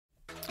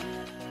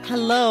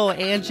Hello,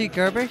 Angie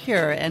Gerber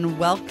here, and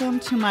welcome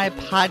to my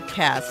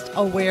podcast,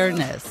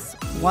 Awareness.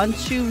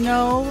 Once you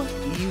know,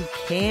 you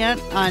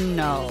can't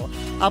unknow.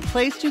 A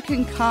place you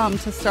can come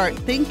to start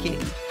thinking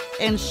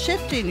and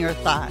shifting your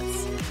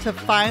thoughts to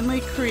finally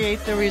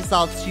create the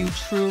results you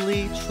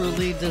truly,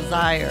 truly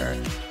desire.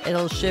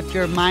 It'll shift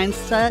your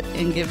mindset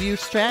and give you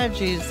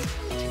strategies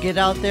to get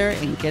out there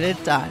and get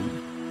it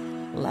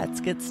done. Let's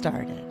get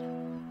started.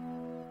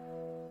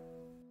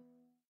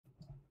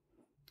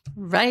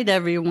 Right,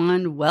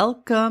 everyone.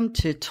 Welcome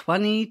to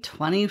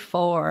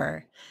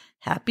 2024.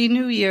 Happy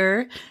New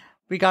Year.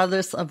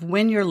 Regardless of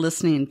when you're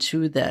listening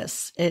to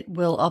this, it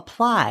will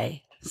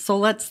apply. So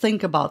let's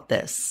think about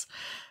this.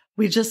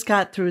 We just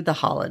got through the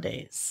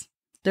holidays.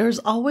 There's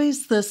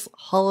always this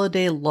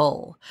holiday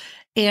lull.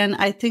 And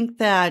I think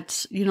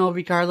that,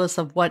 regardless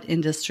of what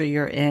industry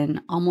you're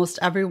in, almost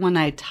everyone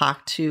I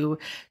talked to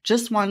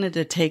just wanted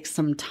to take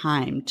some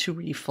time to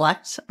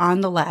reflect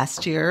on the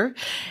last year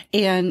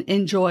and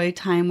enjoy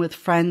time with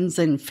friends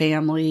and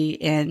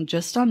family and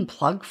just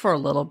unplug for a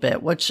little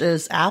bit, which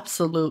is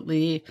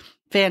absolutely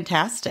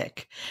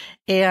fantastic.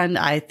 And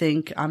I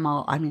think I'm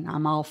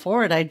all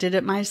for it. I did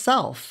it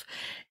myself.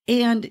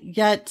 And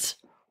yet,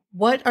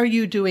 what are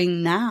you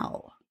doing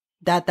now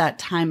that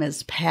time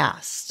has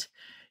passed?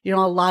 A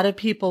lot of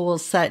people will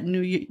set New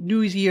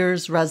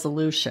Year's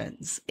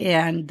resolutions,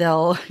 and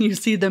you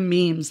see the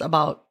memes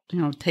about,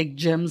 take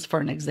gyms for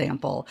an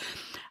example.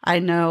 I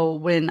know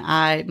when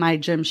my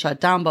gym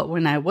shut down, but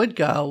when I would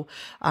go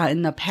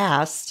in the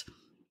past,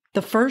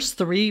 the first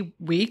 3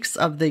 weeks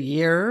of the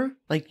year,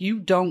 you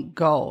don't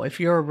go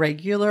if you're a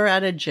regular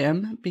at a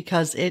gym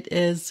because it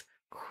is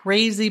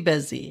crazy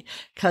busy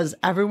because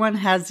everyone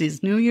has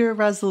these New Year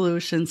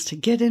resolutions to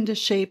get into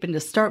shape and to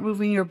start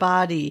moving your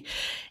body.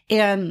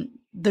 And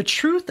the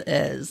truth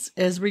is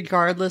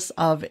regardless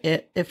of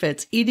it, if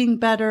it's eating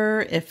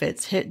better, if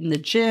it's hitting the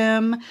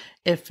gym,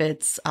 if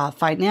it's a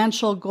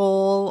financial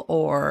goal,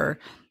 or,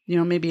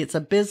 maybe it's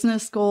a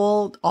business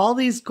goal, all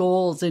these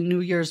goals and New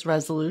Year's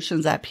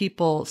resolutions that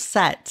people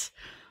set,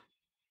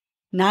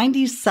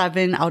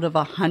 97 out of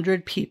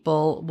 100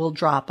 people will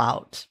drop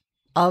out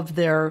of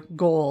their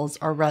goals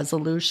or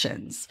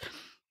resolutions,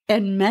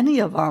 and many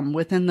of them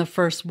within the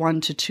first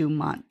 1 to 2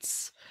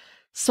 months.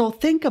 So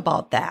think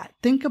about that.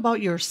 Think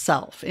about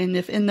yourself. And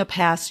if in the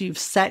past you've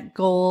set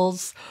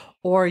goals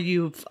or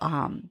you've,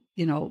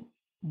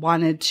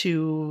 wanted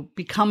to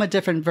become a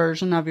different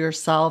version of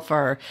yourself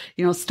or,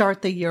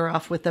 start the year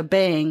off with a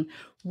bang,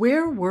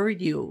 where were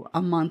you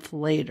a month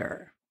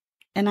later?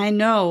 And I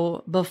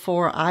know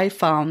before I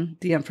found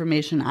the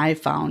information I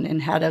found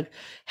and had to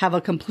have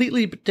a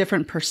completely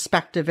different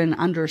perspective and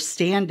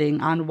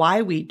understanding on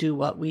why we do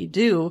what we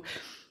do,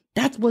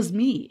 that was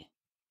me.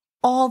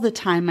 All the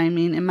time.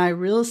 In my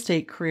real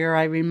estate career,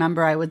 I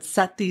remember I would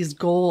set these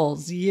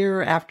goals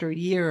year after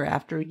year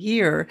after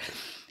year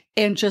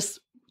and just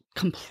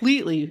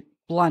completely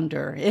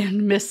blunder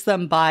and miss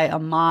them by a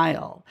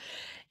mile.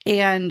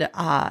 And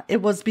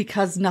it was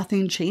because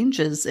nothing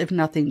changes if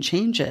nothing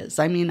changes.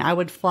 I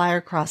would fly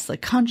across the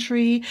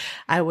country.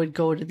 I would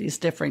go to these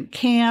different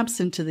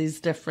camps, into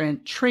these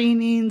different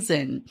trainings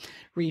and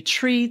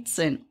retreats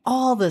and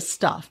all this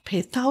stuff,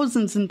 pay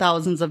thousands and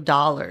thousands of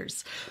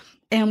dollars.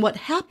 And what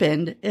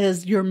happened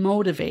is you're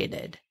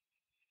motivated.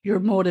 You're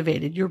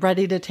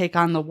ready to take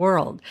on the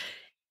world.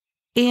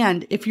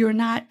 And if you're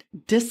not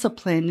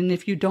disciplined and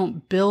if you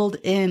don't build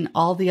in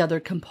all the other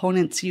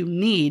components you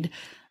need,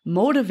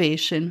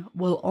 motivation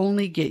will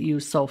only get you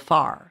so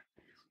far.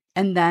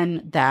 And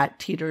then that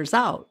teeters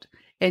out.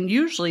 And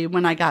usually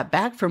when I got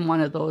back from one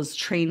of those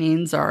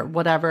trainings or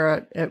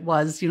whatever it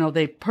was,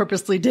 they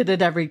purposely did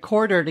it every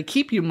quarter to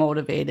keep you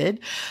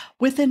motivated.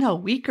 Within a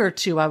week or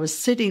two, I was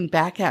sitting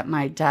back at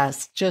my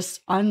desk,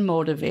 just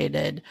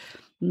unmotivated,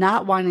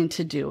 not wanting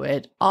to do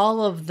it.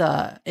 All of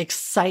the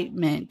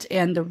excitement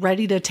and the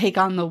ready to take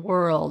on the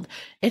world,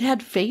 it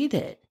had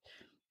faded.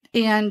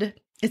 And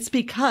it's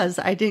because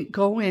I didn't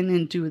go in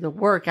and do the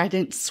work. I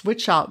didn't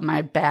switch out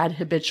my bad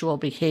habitual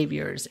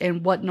behaviors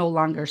and what no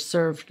longer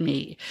served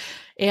me.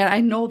 And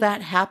I know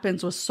that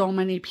happens with so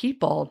many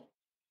people.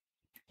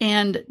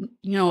 And,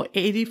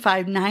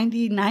 85,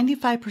 90,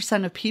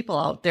 95% of people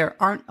out there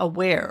aren't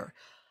aware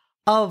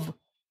of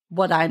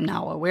what I'm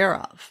now aware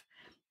of.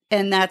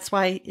 And that's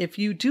why if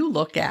you do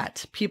look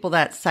at people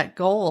that set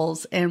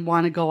goals and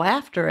want to go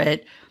after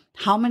it,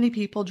 how many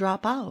people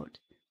drop out?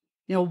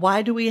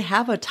 Why do we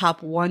have a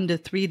top 1 to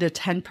 3 to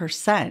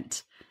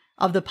 10%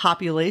 of the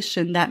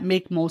population that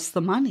make most of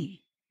the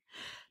money?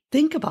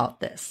 Think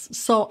about this.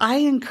 So I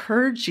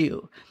encourage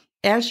you,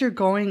 as you're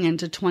going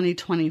into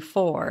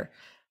 2024,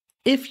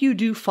 if you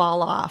do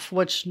fall off,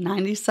 which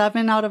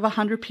 97 out of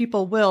 100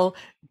 people will,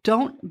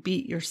 don't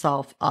beat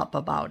yourself up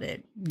about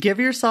it. Give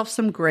yourself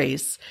some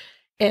grace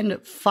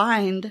and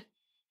find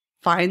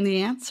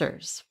the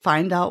answers.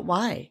 Find out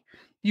why.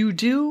 You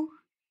do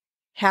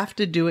have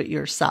to do it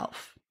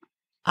yourself.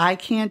 I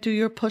can't do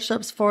your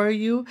push-ups for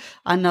you.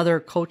 Another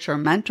coach or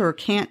mentor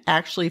can't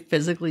actually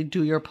physically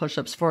do your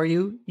push-ups for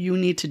you. You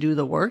need to do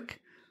the work,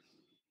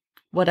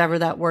 whatever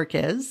that work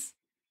is.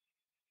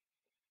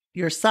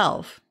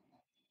 yourself,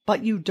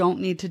 but you don't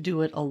need to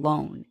do it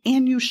alone.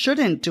 And you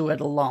shouldn't do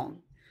it alone.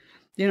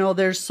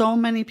 There's so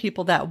many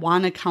people that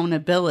want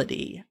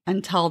accountability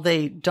until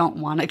they don't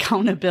want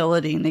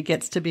accountability, and it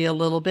gets to be a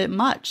little bit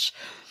much.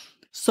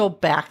 So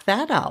back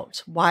that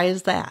out. Why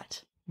is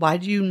that? Why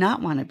do you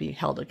not want to be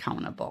held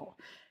accountable?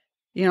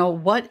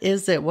 What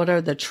is it? What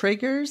are the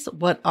triggers?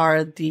 What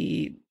are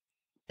the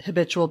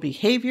habitual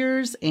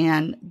behaviors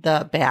and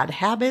the bad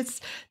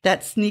habits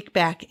that sneak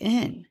back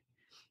in?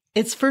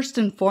 It's first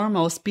and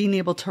foremost being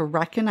able to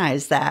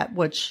recognize that,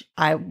 which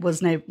I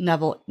was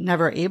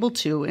never able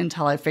to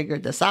until I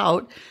figured this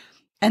out.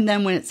 And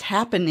then when it's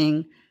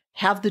happening,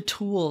 have the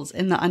tools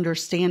and the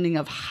understanding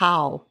of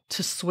how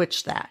to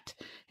switch that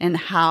and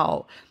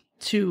how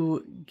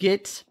to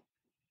get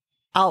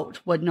out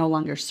what no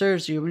longer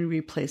serves you and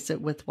replace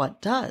it with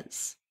what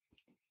does.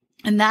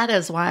 And that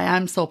is why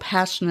I'm so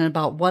passionate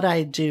about what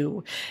I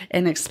do,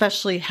 and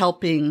especially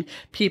helping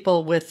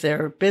people with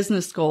their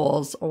business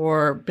goals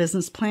or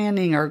business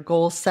planning or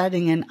goal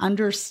setting, and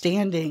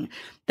understanding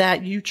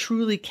that you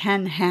truly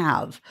can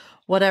have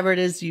whatever it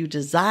is you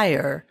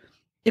desire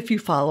if you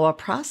follow a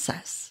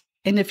process,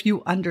 and if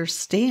you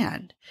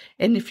understand,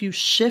 and if you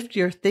shift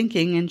your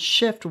thinking and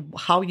shift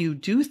how you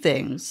do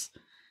things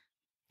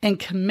and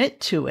commit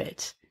to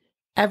it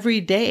every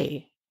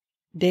day,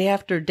 day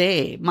after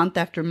day, month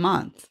after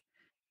month,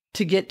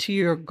 to get to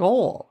your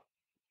goal.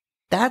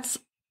 That's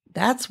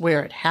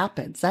where it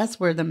happens. That's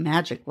where the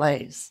magic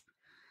lays.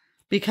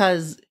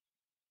 Because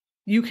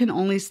you can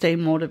only stay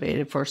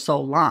motivated for so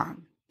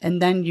long.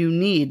 And then you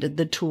need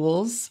the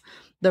tools,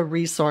 the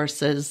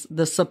resources,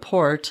 the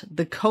support,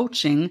 the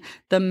coaching,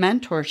 the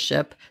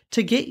mentorship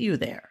to get you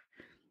there.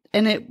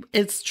 And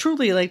it's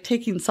truly like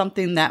taking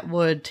something that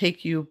would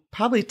take you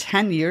probably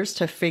 10 years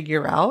to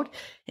figure out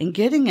and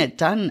getting it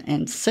done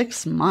in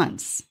 6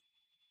 months.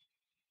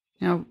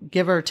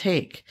 Give or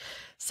take.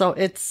 So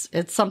it's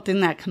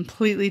something that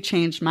completely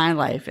changed my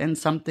life, and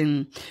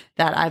something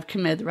that I've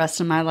committed the rest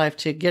of my life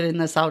to getting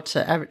this out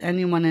to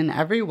anyone and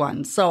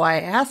everyone. So I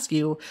ask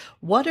you,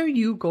 what are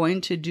you going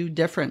to do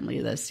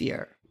differently this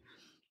year?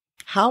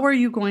 How are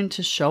you going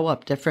to show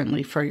up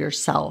differently for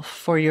yourself,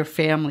 for your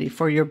family,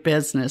 for your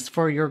business,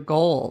 for your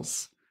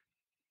goals,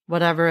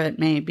 whatever it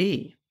may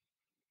be?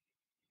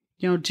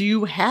 Do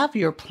you have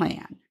your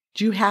plan?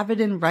 Do you have it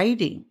in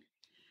writing?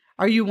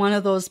 Are you one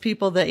of those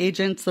people,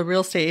 the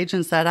real estate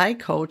agents that I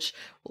coach,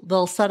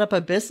 they'll set up a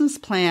business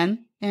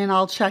plan and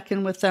I'll check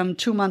in with them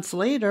 2 months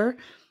later,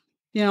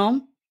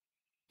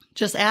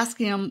 just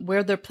asking them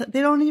where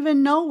they don't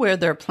even know where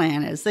their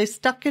plan is. They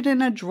stuck it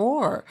in a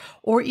drawer,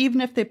 or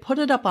even if they put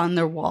it up on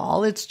their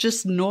wall, it's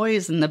just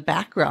noise in the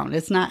background.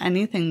 It's not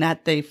anything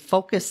that they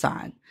focus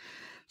on.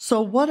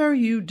 So what are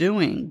you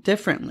doing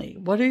differently?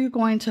 What are you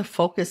going to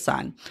focus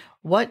on?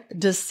 What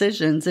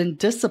decisions and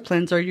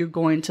disciplines are you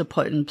going to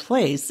put in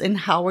place, and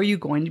how are you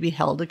going to be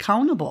held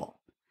accountable?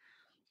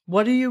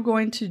 What are you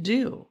going to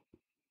do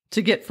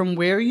to get from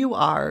where you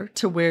are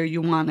to where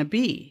you want to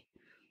be?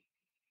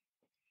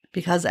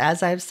 Because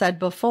as I've said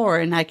before,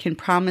 and I can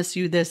promise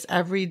you this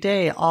every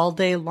day, all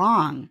day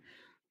long,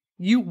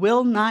 you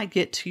will not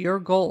get to your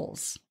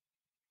goals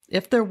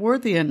if they're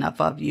worthy enough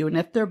of you and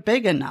if they're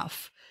big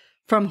enough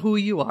from who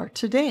you are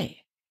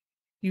today.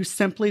 You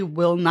simply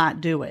will not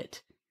do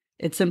it.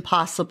 It's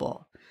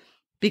impossible,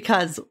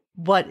 because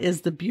what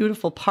is the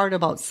beautiful part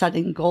about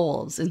setting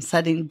goals and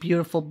setting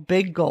beautiful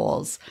big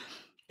goals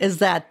is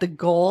that the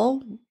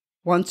goal,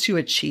 once you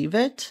achieve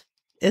it,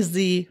 is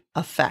the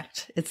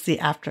effect. It's the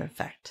after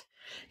effect.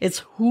 It's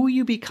who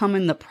you become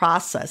in the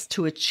process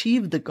to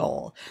achieve the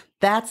goal.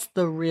 That's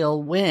the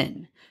real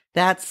win.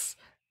 That's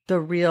the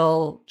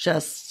real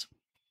just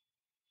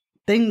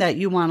thing that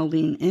you want to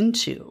lean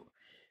into,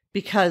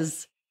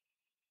 because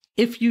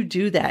if you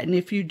do that, and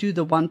if you do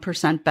the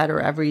 1% better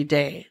every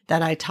day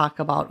that I talk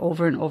about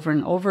over and over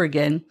and over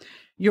again,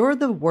 you're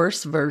the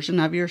worst version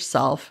of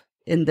yourself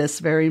in this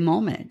very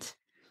moment.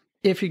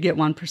 If you get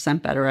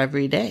 1% better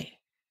every day,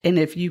 and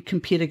if you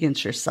compete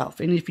against yourself,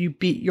 and if you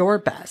beat your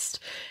best,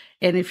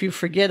 and if you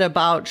forget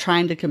about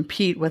trying to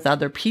compete with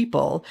other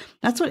people,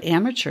 that's what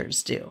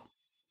amateurs do.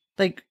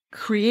 Like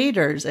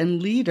creators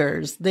and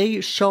leaders,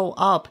 they show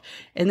up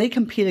and they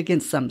compete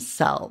against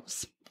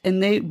themselves.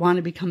 And they want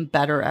to become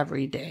better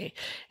every day.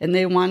 And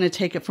they want to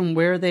take it from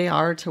where they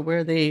are to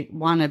where they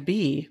want to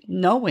be,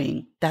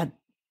 knowing that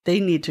they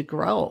need to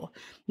grow.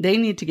 They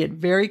need to get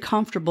very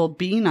comfortable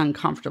being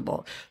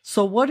uncomfortable.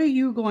 So what are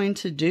you going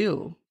to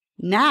do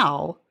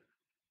now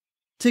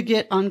to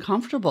get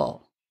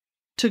uncomfortable,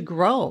 to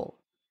grow,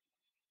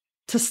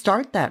 to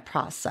start that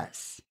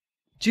process?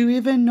 Do you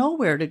even know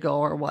where to go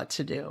or what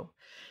to do?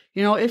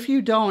 If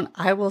you don't,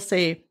 I will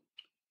say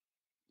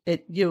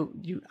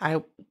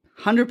I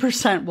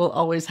 100% will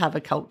always have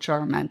a coach or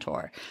a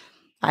mentor.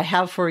 I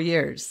have for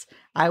years.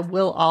 I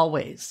will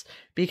always,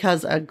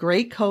 because a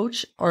great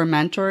coach or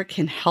mentor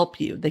can help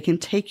you. They can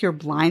take your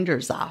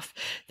blinders off.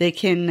 They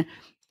can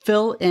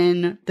fill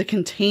in the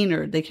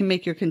container. They can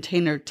make your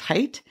container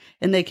tight,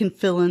 and they can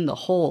fill in the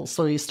holes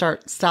so you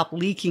stop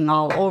leaking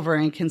all over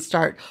and can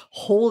start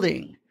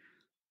holding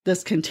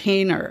this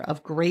container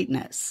of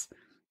greatness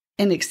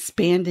and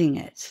expanding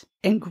it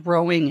and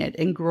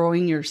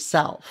growing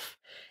yourself.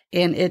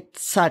 And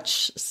it's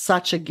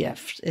such a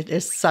gift. It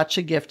is such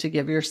a gift to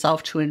give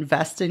yourself, to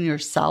invest in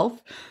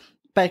yourself.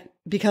 But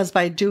because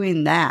by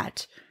doing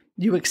that,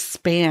 you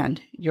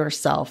expand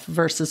yourself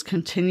versus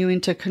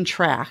continuing to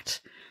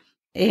contract.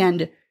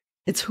 And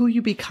it's who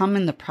you become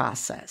in the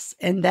process.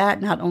 And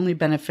that not only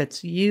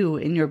benefits you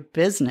in your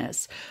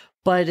business,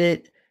 but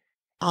it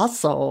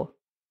also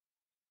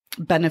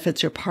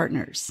benefits your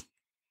partners,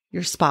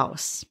 your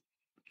spouse,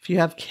 if you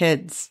have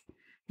kids,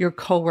 your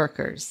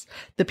coworkers,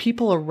 the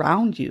people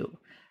around you.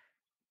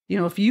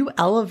 If you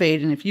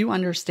elevate and if you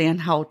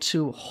understand how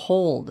to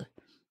hold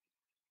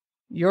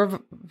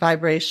your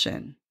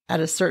vibration at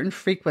a certain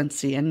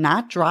frequency and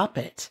not drop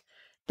it,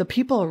 the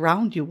people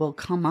around you will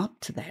come up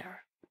to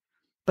there.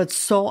 But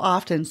so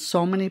often,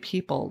 so many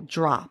people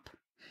drop,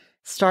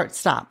 start,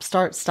 stop,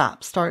 start,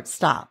 stop, start,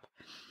 stop.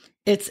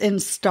 It's in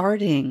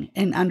starting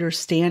and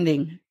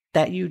understanding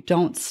that you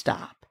don't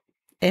stop.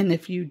 And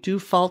if you do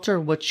falter,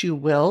 which you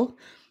will,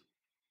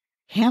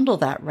 handle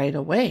that right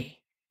away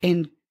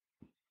and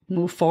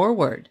move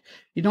forward.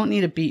 You don't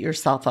need to beat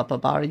yourself up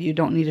about it. You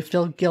don't need to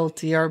feel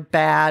guilty or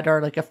bad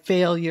or like a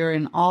failure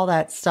and all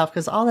that stuff,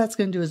 because all that's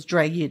going to do is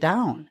drag you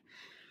down.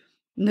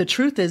 And the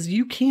truth is,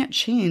 you can't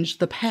change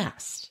the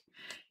past.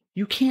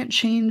 You can't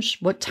change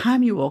what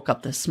time you woke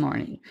up this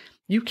morning.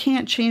 You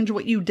can't change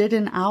what you did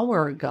an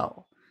hour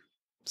ago.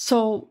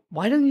 So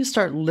why don't you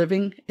start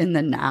living in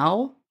the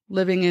now,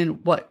 living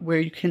in where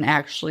you can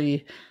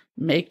actually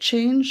make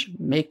change,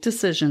 make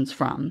decisions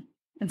from,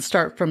 and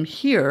start from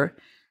here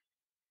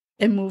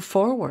and move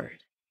forward.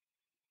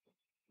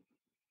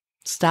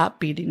 Stop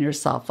beating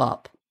yourself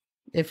up.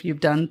 If you've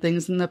done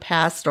things in the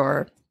past,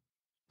 or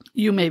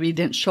you maybe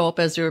didn't show up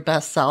as your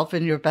best self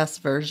and your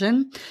best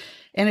version,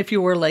 and if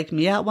you were like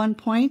me at one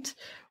point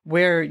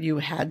where you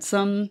had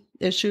some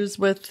issues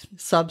with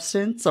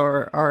substance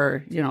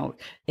or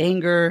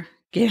anger,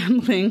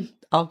 gambling,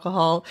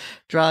 alcohol,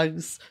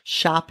 drugs,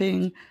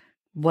 shopping,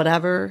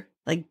 whatever,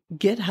 like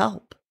get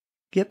help,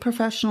 get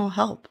professional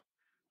help.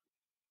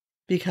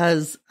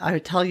 Because I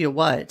tell you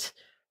what,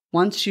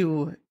 once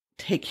you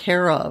take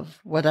care of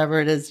whatever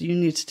it is you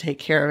need to take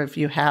care of, if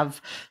you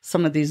have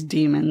some of these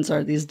demons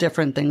or these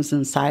different things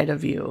inside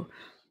of you,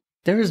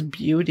 there's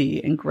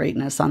beauty and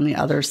greatness on the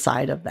other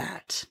side of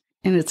that.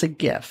 And it's a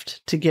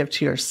gift to give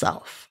to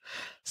yourself.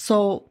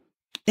 So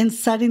in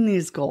setting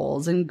these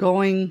goals and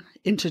going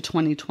into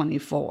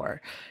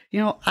 2024,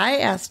 I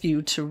ask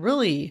you to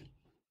really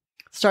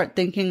start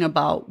thinking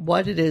about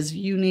what it is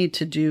you need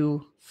to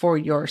do for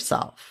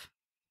yourself.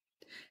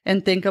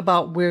 And think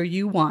about where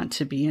you want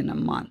to be in a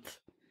month,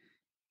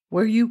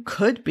 where you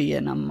could be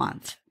in a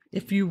month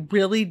if you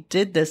really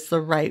did this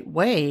the right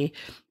way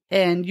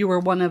and you were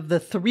one of the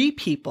 3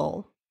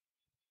 people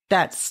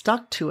that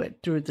stuck to it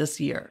through this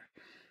year,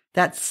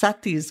 that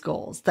set these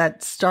goals,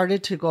 that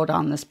started to go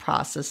down this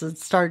process and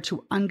started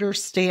to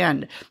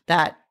understand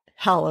that,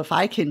 hell, if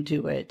I can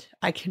do it,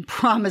 I can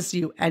promise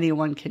you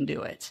anyone can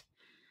do it.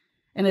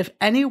 And if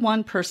any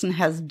one person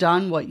has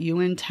done what you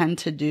intend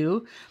to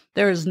do,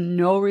 there is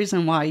no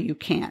reason why you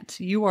can't.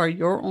 You are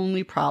your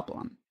only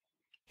problem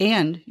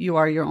and you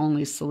are your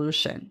only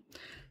solution.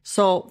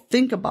 So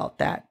think about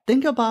that.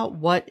 Think about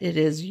what it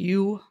is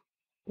you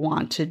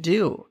want to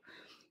do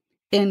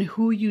and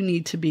who you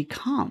need to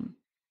become.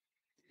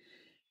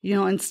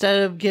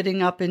 Instead of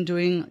getting up and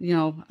doing,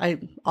 I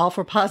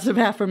offer positive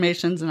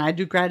affirmations and I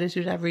do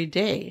gratitude every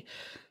day.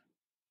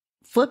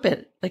 Flip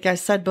it, like I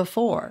said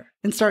before,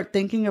 and start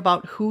thinking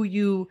about who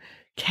you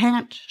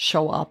can't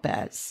show up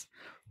as,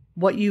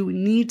 what you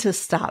need to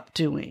stop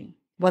doing,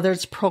 whether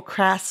it's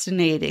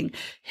procrastinating,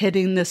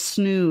 hitting the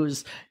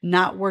snooze,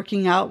 not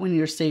working out when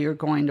you say you're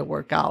going to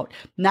work out,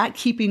 not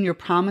keeping your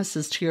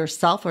promises to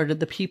yourself or to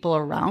the people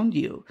around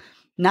you,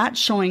 not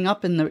showing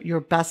up in your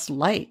best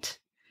light.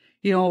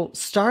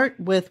 Start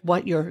with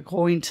what you're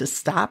going to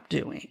stop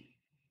doing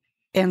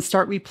and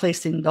start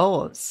replacing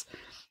those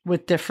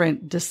with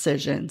different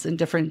decisions and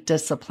different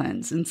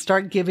disciplines, and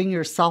start giving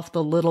yourself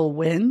the little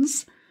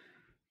wins.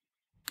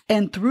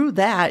 And through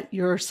that,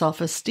 your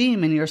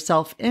self-esteem and your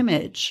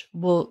self-image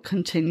will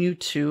continue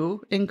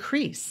to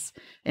increase.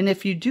 And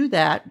if you do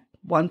that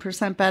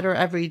 1% better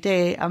every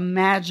day,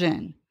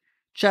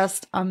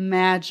 just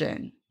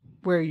imagine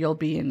where you'll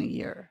be in a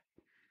year.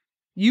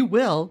 You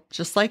will,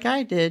 just like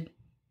I did.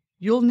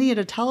 You'll need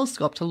a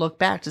telescope to look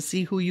back to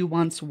see who you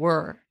once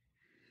were,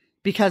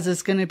 because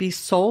it's going to be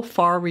so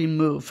far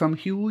removed from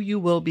who you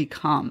will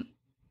become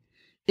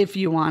if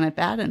you want it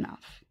bad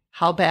enough.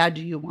 How bad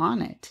do you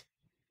want it?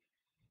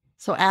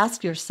 So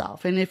ask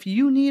yourself, and if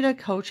you need a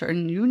coach or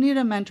you need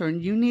a mentor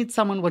and you need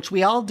someone, which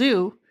we all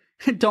do,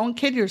 don't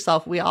kid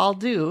yourself, we all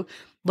do.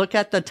 Look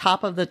at the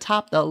top of the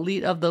top, the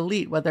elite of the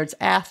elite, whether it's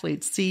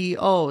athletes,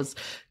 CEOs,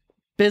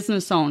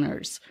 business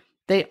owners.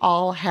 They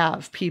all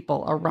have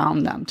people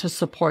around them to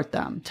support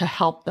them, to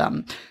help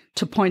them,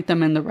 to point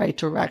them in the right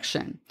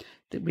direction.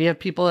 We have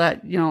people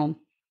that,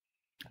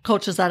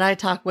 coaches that I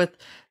talk with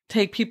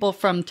take people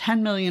from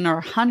 10 million or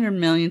 100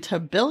 million to a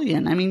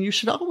billion. I mean, you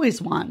should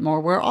always want more.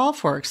 We're all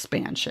for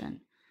expansion.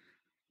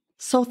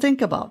 So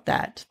think about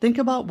that. Think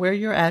about where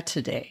you're at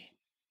today.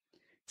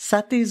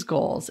 Set these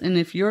goals. And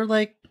if you're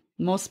like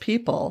most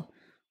people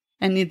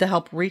and need the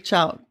help, reach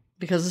out,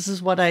 because this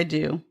is what I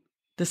do.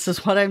 This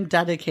is what I'm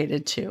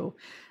dedicated to.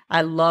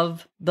 I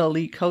love the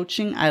elite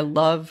coaching. I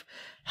love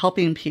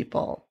helping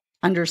people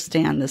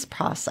understand this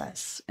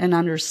process and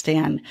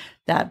understand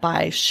that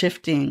by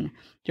shifting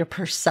your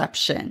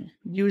perception,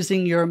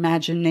 using your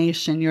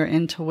imagination, your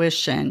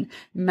intuition,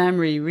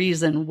 memory,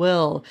 reason,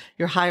 will,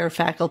 your higher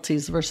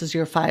faculties versus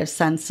your five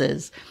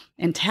senses,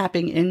 and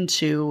tapping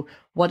into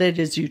what it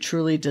is you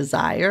truly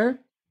desire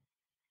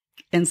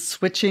and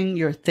switching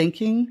your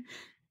thinking,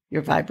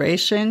 your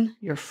vibration,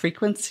 your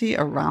frequency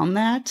around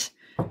that,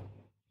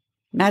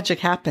 magic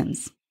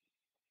happens.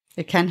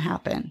 It can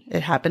happen.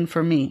 It happened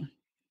for me.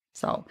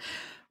 So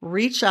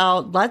reach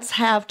out. Let's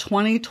have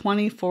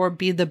 2024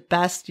 be the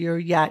best year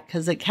yet,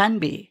 because it can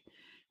be.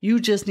 You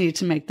just need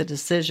to make the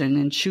decision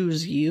and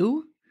choose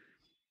you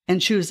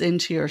and choose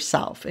into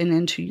yourself and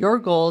into your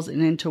goals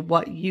and into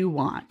what you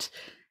want.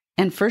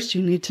 And first,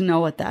 you need to know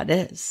what that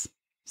is.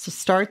 So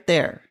start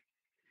there.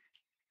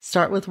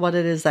 Start with what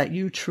it is that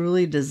you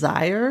truly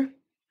desire,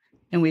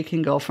 and we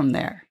can go from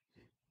there.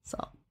 So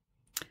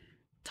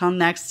till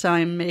next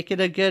time, make it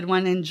a good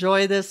one.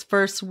 Enjoy this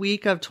first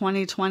week of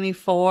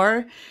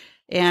 2024.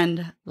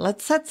 And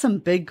let's set some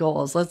big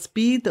goals. Let's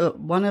be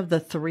one of the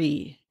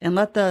 3 and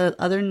let the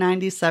other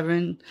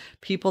 97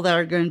 people that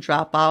are going to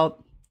drop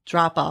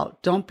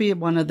out. Don't be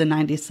one of the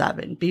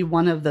 97. Be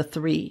one of the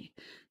 3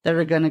 that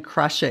are going to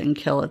crush it and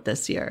kill it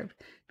this year,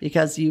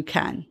 because you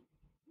can.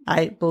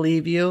 I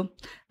believe you.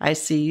 I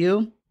see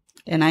you.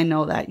 And I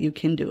know that you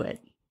can do it.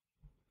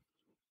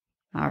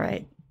 All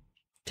right.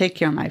 Take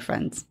care, my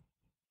friends.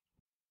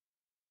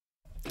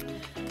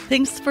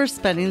 Thanks for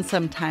spending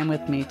some time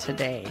with me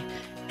today.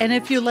 And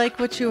if you like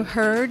what you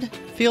heard,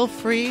 feel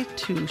free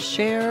to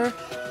share,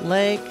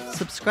 like,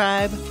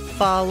 subscribe,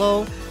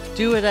 follow,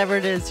 do whatever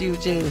it is you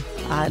do.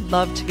 I'd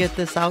love to get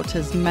this out to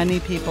as many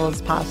people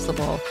as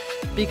possible,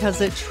 because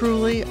it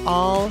truly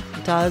all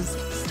does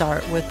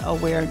start with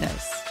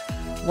awareness.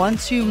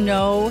 Once you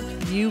know,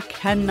 you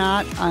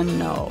cannot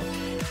unknow,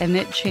 and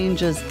it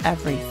changes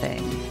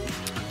everything.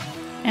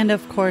 And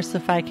of course,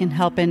 if I can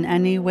help in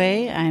any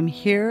way, I'm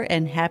here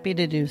and happy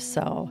to do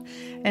so.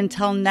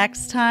 Until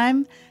next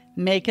time,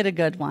 make it a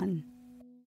good one.